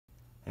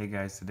Hey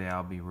guys, today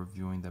I'll be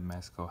reviewing the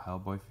mezco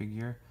Hellboy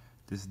figure.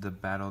 This is the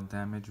battle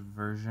damage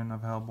version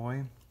of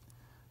Hellboy,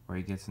 where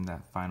he gets in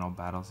that final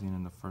battle scene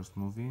in the first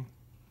movie.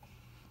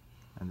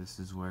 And this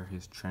is where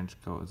his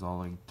trench coat is all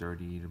like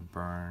dirtied and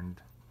burned,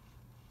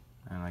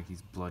 and like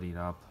he's bloodied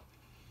up.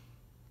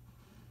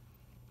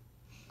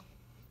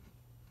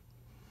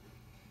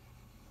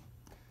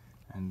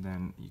 And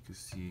then you can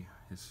see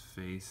his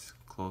face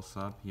close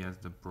up. He has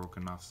the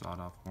broken off, sawed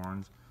off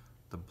horns,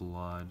 the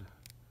blood,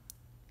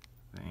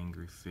 the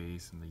angry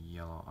face, and the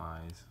yellow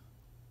eyes.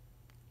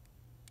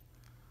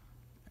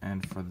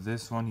 And for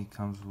this one, he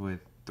comes with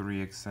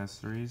 3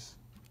 accessories.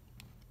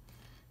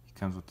 He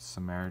comes with the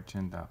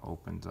Samaritan that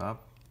opens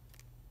up.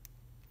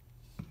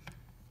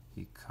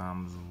 He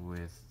comes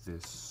with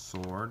this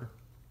sword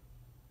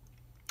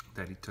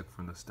that he took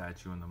from the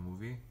statue in the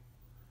movie.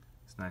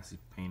 It's nicely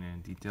painted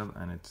and detailed,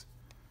 and it's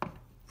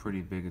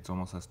pretty big. It's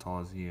almost as tall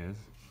as he is.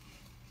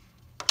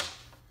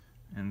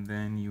 And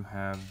then you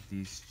have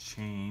these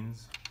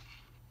chains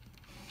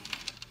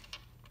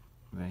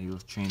that he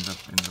was chained up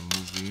in the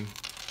movie.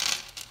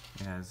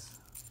 It has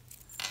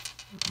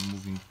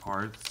moving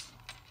parts,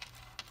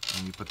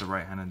 and you put the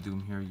right hand of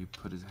Doom here, you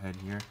put his head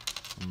here,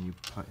 and you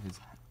put his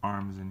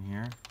arms in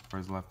here for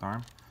his left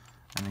arm,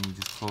 and then you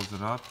just close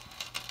it up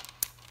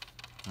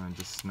and it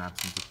just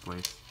snaps into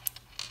place.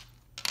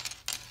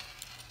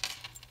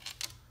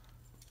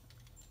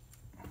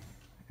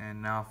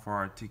 And now for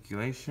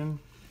articulation,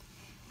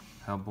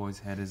 Hellboy's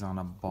head is on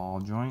a ball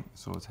joint,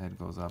 so his head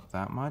goes up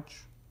that much.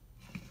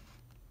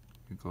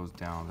 It goes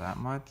down that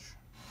much.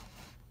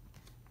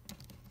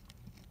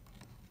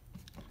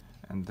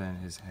 And then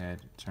his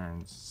head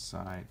turns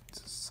side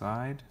to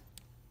side.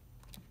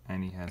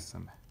 And he has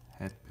some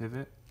head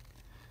pivot.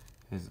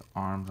 His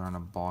arms are on a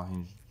ball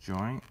hinge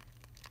joint,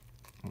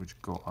 which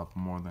go up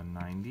more than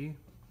 90.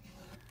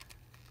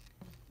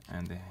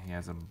 And then he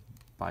has a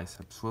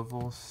bicep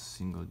swivel,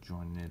 single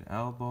jointed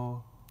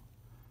elbow,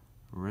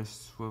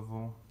 wrist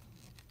swivel.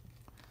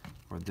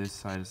 For this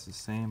side it's the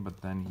same,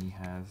 but then he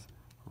has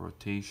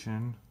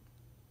rotation,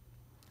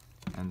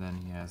 and then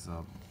he has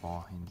a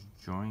ball hinge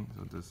joint,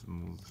 so this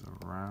moves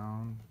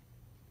around.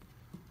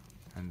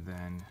 And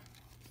then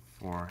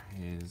for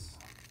his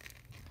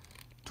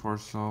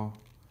torso,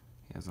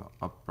 he has an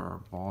upper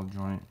ball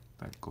joint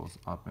that goes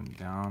up and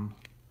down,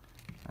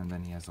 and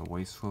then he has a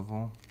waist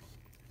swivel.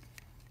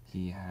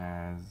 He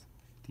has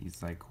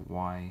these like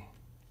Y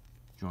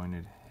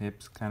jointed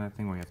hips kind of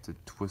thing where you have to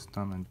twist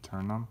them and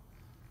turn them,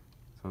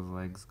 so his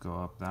legs go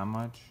up that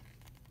much.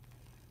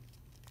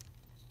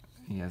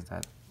 He has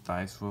that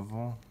thigh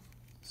swivel,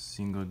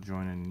 single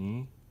jointed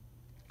knee,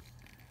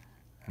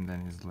 and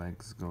then his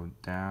legs go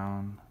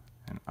down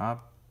and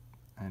up,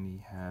 and he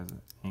has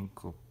an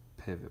ankle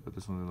pivot, but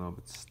this one's a little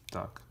bit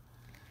stuck.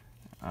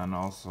 And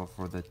also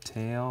for the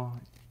tail,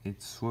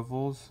 it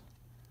swivels,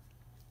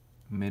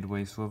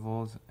 midway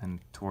swivels, and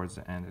towards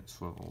the end it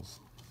swivels.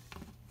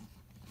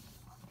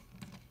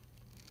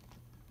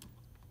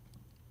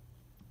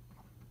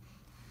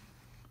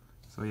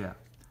 So yeah,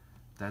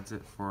 that's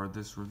it for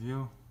this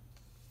review.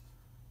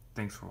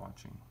 Thanks for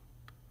watching.